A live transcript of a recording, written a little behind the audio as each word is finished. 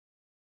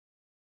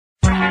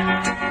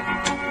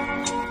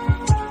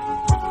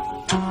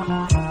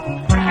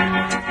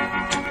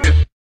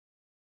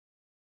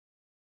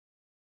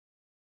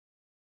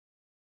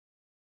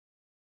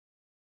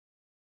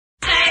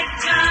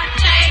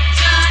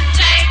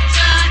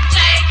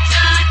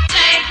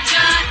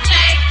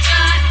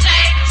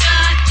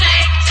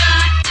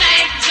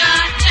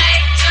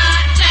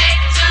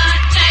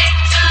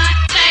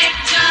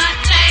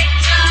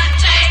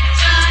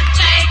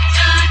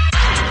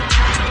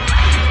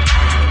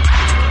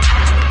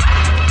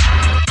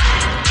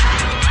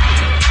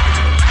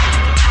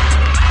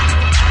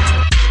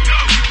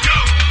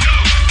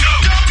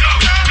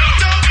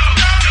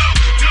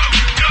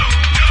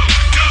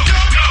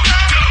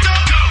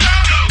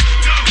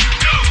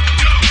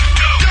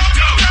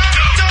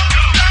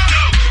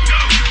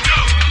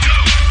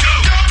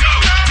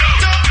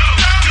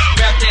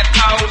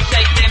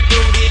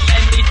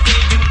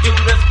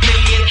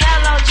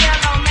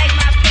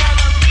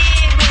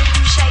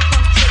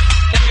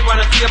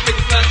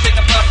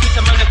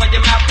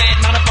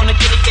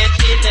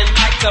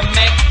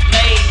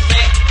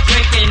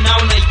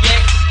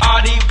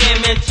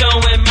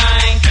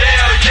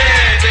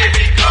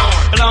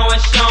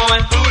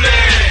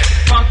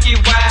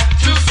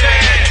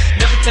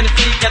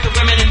Got the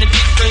women in the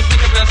G-string, pick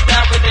a real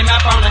style with their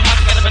mouth on the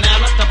house. Got a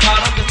banana, the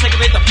bottom, just take it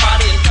with the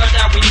party and turn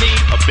out we need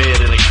a bed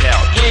and a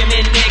couch.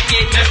 Women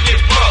naked, let's get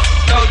fucked.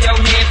 Throw your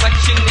hands like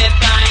you shooting that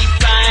thing.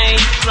 Same,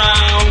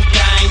 strong,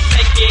 game,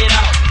 take it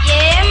out.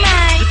 Yeah,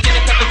 man. Just get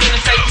a couple women,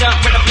 say jump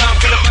with a blunt,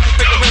 with a bunch of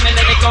freaking women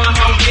that they going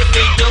home with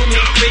me. Do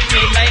me, freak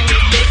me, lay me,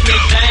 lick me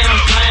down,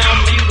 clown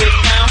me with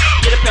town.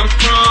 Get up, I'm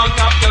strong,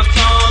 off your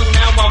tongue.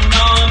 Now I'm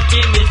numb,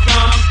 give me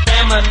some.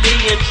 Family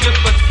and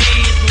triple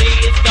C's, me,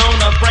 it's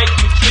gonna break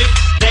you chicks.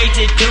 They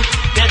just do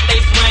that they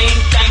swing,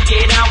 can't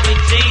get out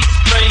with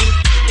G-string.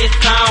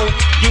 It's on,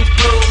 you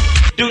fool.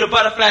 Do the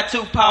butterfly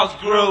 2 pause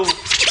groove.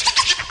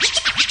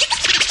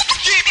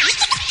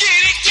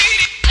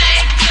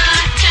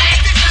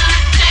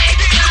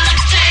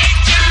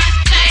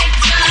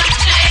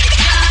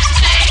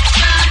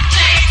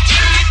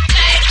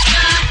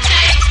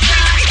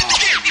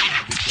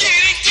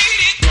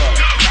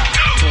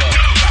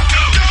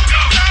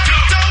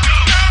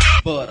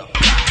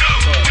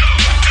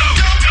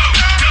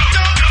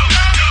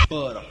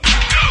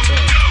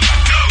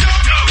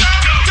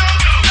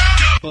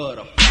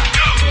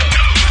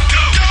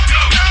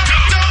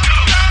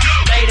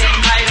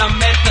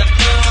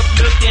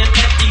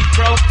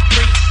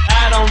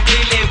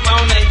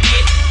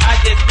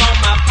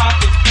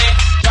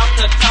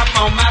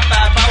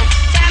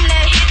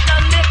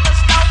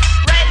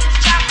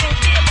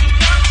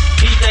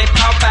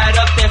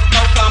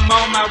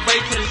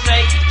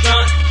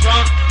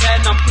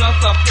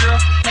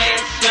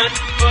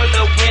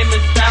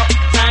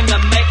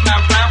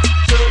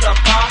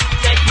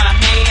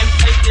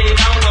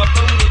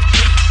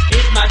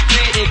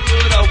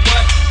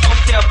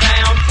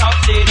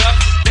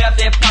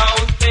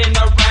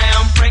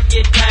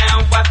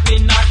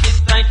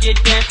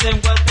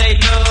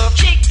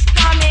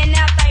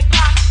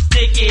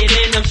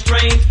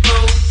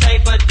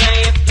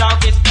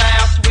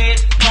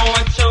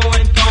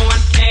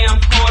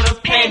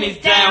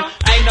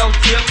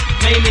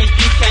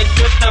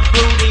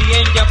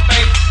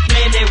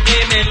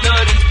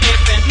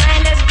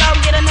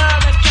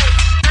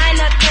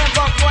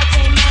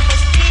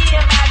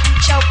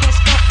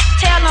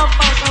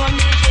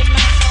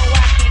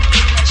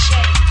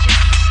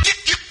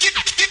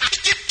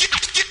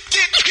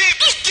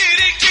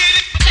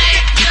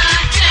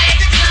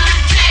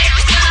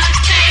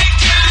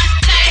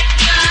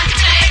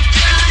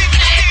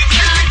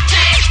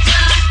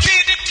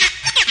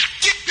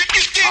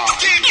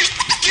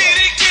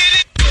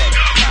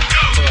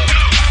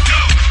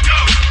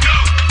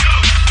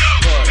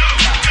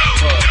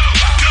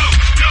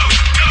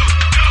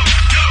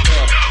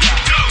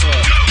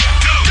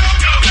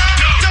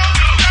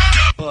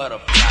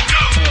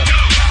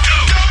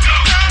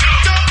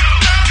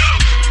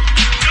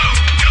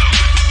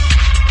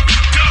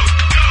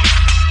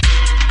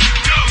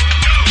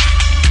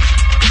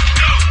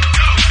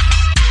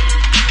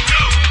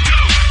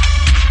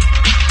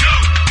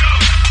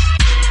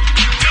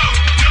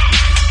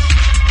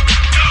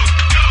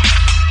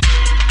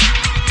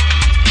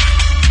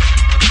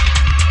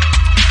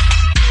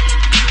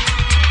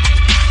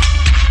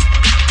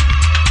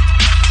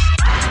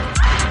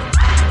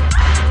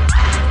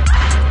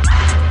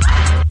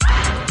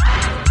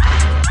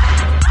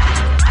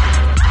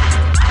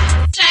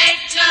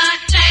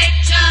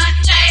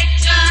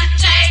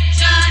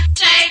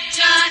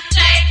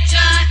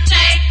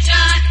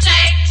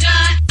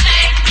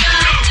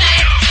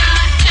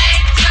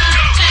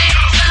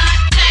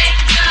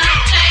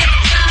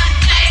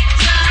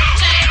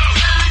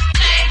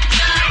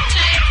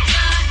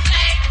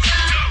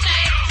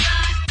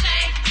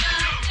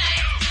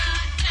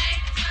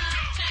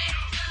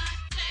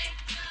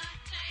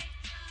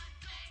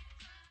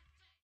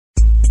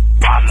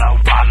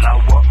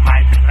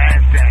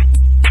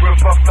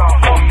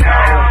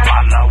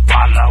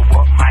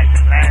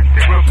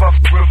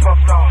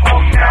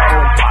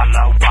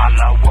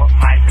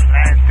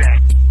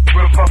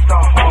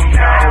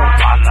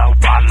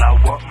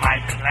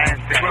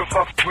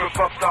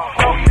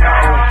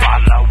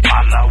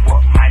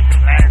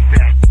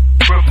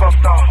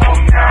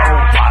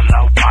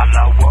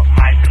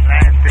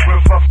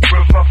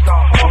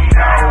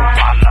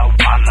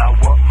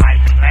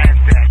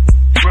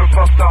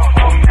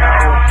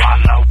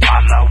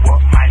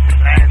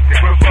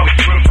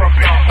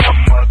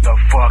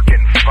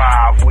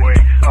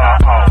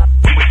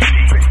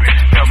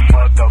 The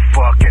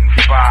motherfucking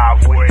fire.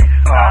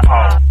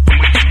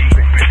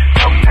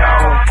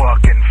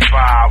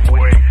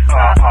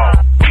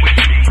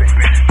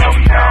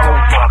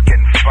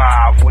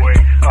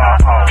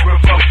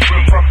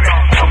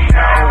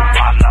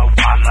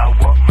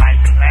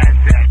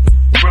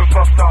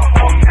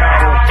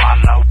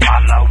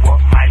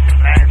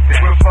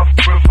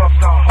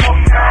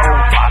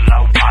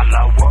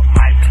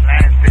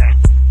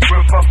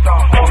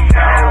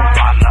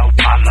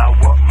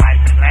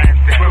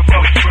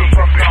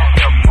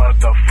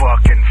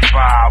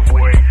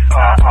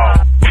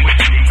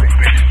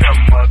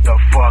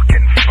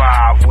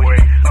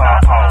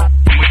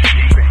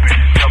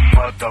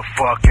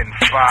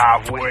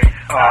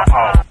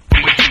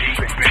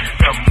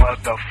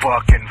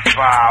 motherfucking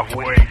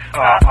five-way.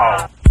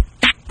 Uh-oh.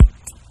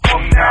 Oh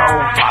no,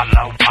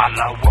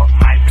 follow what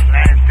my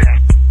plans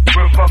is.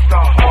 Rip up the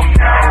oh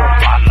no,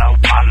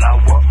 follow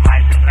what my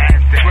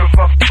plans is. Rip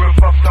up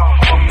the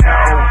oh no,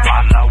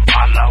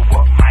 follow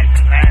what my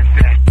plans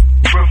is.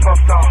 Rip up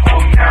the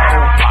oh no,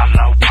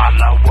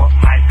 follow what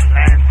my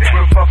plans is.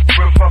 Rip up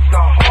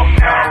the oh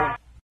no.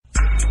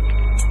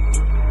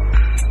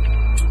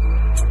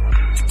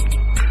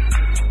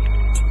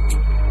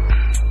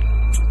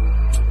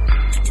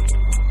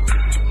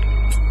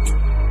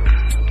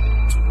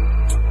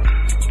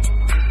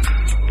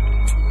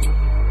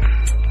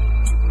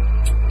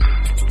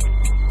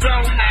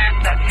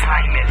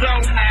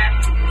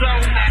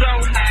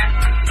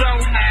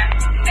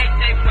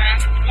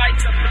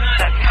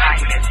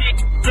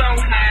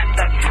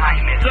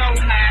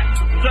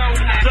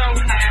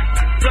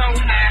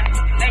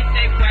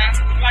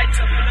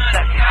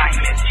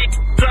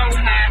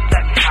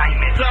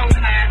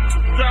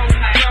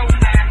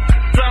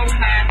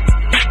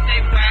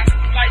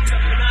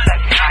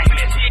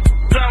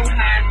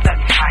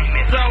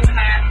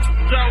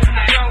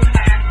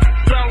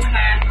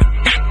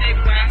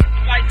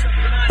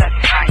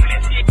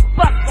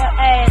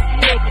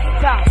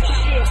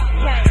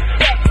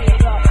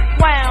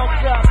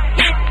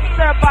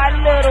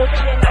 Lil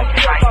Gin, don't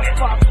give a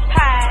fuck.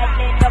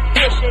 Hiding in the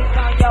bushes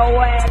on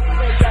your ass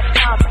till you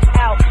come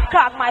out.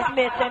 Cock my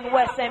Smith and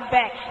Wesson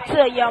back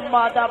to your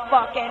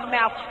motherfucking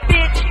mouth.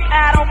 Bitch,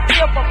 I don't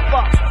give a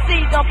fuck.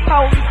 See the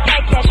police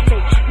can't catch me.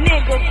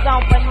 Niggas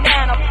on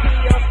banana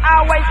peels,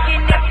 always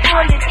getting that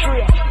bullet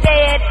drill.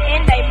 Dead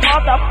in they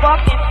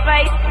motherfucking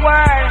face,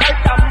 where it hurt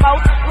the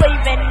most.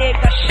 Leaving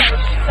niggas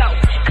shirt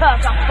soaked,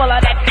 cause I'm full of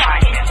that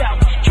fucking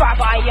dope. Drive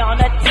by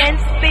on a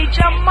 10-speed,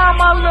 your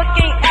mama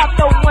looking out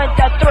the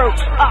window through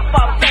up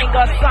a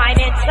finger sign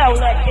and told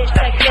her bitch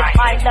to get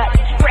my nuts.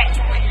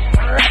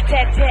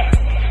 Rat-tat-tat.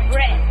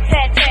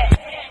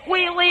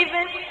 We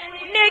leaving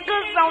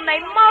niggas on they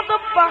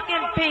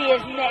motherfucking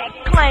business,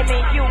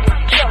 claiming you a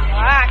killer.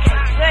 I can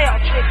tell,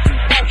 trick, you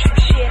want some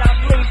shit. I'm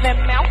leaving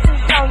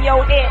mountains on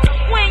your head.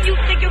 When you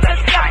think you can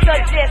stop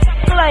the this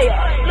player,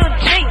 Lil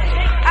Gin,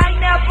 I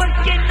never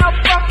get no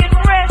fucking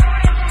rest.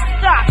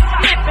 Stop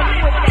slipping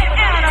with that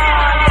Anna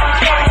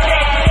on your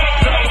head.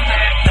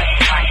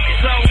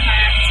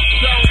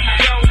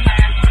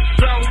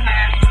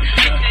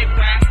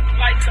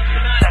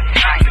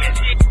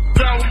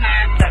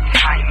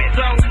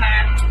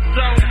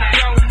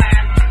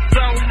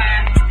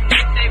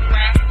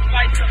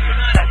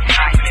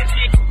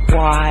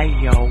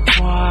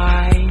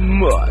 Why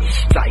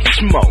must I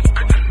smoke?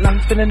 I'm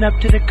filling up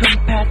to the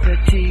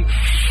capacity.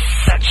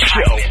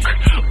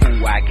 Choke.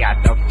 Ooh, I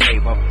got the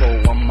flavor for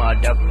a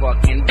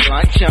motherfucking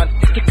blunt. Junt,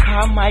 the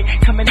car might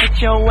coming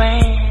at your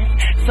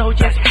ass, so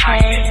just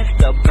pass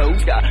the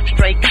Buddha,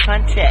 straight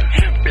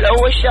contact.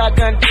 Blow a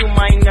shotgun to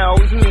my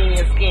nose. Me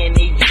and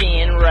Skinny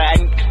Gin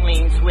riding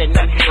clean, sweating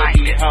a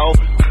heavy hoe.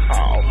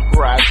 Oh,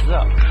 rise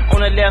up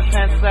on the left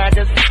hand side,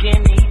 the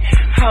skinny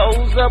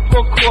hoes up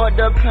a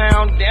quarter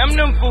pound. Damn,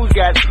 them fools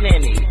got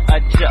plenty. A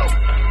joke,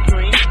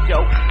 green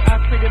dope. Our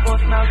pretty boy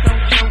smiles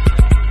don't choke.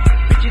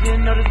 But you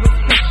didn't know this was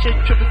Pimp Shit.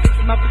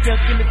 666 my girl,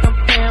 give me some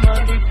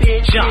family,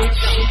 bitch. Junts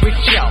We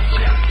Choke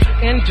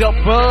in the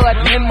blood,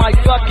 in my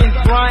fucking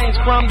brains.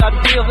 From the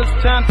wheel,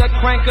 it's time to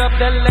crank up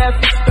the last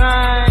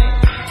stein.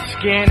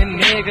 Scanning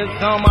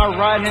niggas on my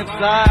right hand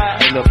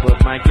side. Hey, look,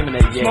 bud, man, give me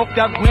that, yeah. Smoked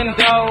out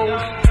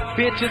windows.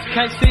 Bitches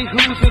can't see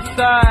who's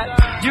inside.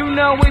 You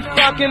know we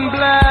fucking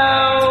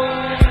blow.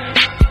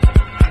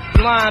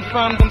 Blind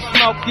from them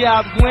smoked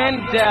out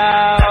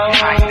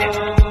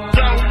windows.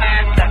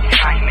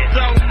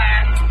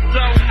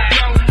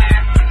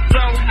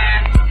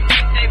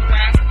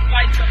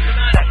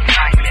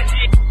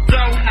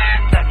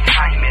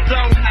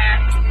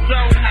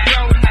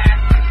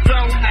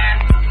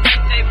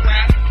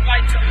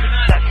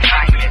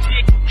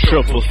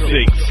 Triple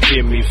six,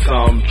 give me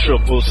some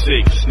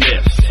 666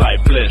 nest. I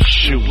bless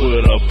you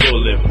with a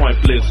bullet,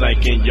 point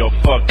blank in your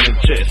fucking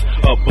chest.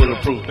 A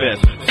bulletproof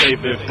vest,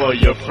 save it for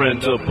your friend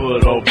to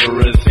put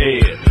over his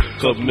head.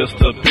 Cause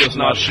Mr. Bill's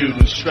not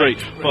shooting straight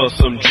for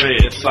some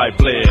dreads. I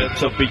bled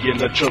to be in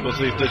the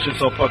 666, this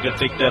shit so fucking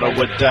thick that I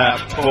would die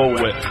for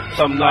it.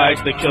 Some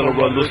like the killer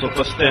or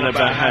Lucifer standing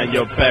behind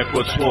your back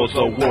with swords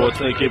or words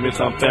and give me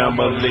some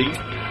family.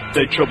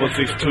 They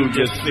 666 too,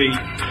 you see.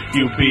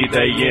 You be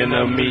the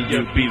enemy,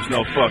 you be's no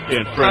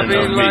fucking friend of me.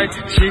 I be like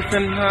Chief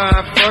and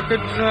High, fuck a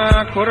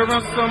time, quarter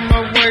ounce on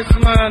my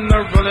waistline,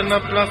 no rolling up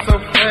blunt so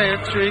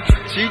fast, trick.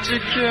 Cheat, you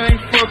can't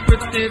fuck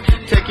with this.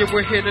 Take it,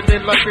 we're here today,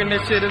 like in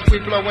this shit as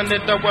we blowing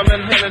it up while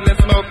inhaling and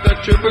smoke the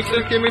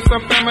 666. Give me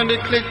some family,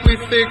 click, we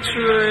thick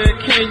trick.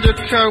 Can you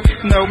cope?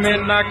 No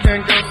man, I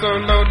can't go so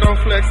low,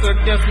 don't flex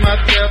against my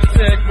death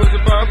tech. Was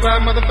it ball by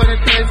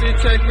motherfucking crazy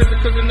check,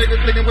 visit cause the niggas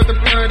clicking with the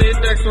bloody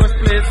deck, so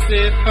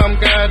explicit. I'm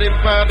guided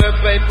by the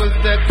vapors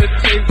that the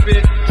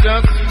TV.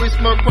 Junts we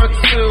smoke part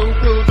 2.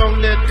 Who don't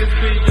let this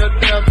be your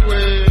death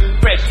wish?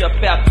 Fresh up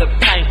out the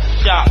paint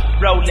shop,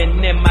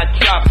 rolling in my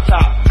drop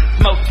top.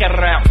 Smoke it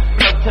out,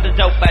 blow to the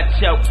dope I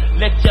choke.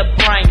 Let your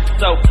brain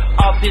soak.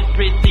 this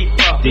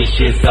receiver. This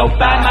shit so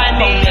By my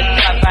name,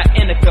 that's by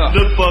Indica.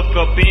 The fuck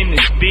up in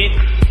this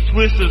bitch.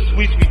 Swisher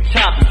sweets, we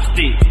chopping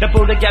stick. The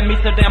Buddha got me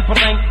so damn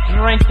blank.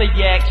 Drink the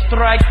yak,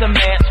 strike the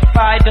match,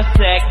 fire the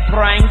sack,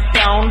 brain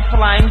stone,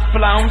 flames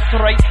blown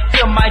straight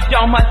to my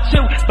dome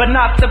too, but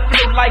not the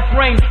flute like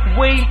green.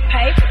 Weed,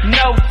 hey,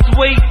 no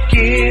sweet.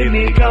 Give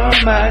me on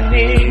my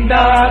knee,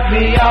 knock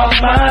me off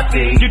my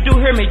feet. You do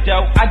hear me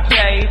though, I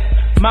gave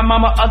my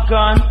mama a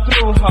gun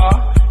through her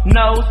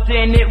nose,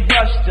 then it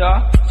rushed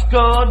her,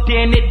 skull,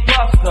 then it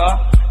bust her,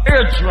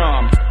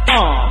 eardrum,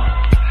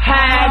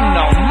 high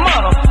no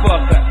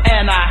motherfucker,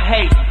 and I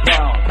hate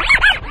them.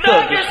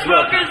 Thuggish,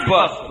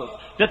 busters.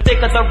 The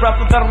thicker the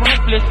rougher the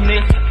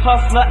ruthlessness.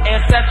 Hustler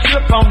as I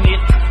trip on this.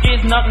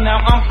 Skizz knock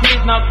now, I'm quiz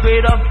knock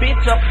with a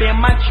bitch up in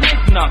my trick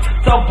knock.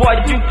 So boy,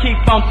 you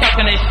keep on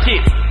talking that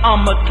shit.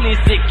 I'm a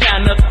clissic,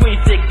 kinda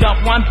quizzic.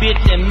 Dump one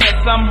bitch and met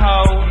some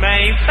hoe.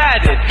 Man,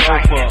 fat it,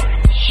 dope up.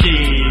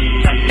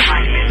 Shit.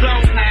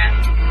 Don't have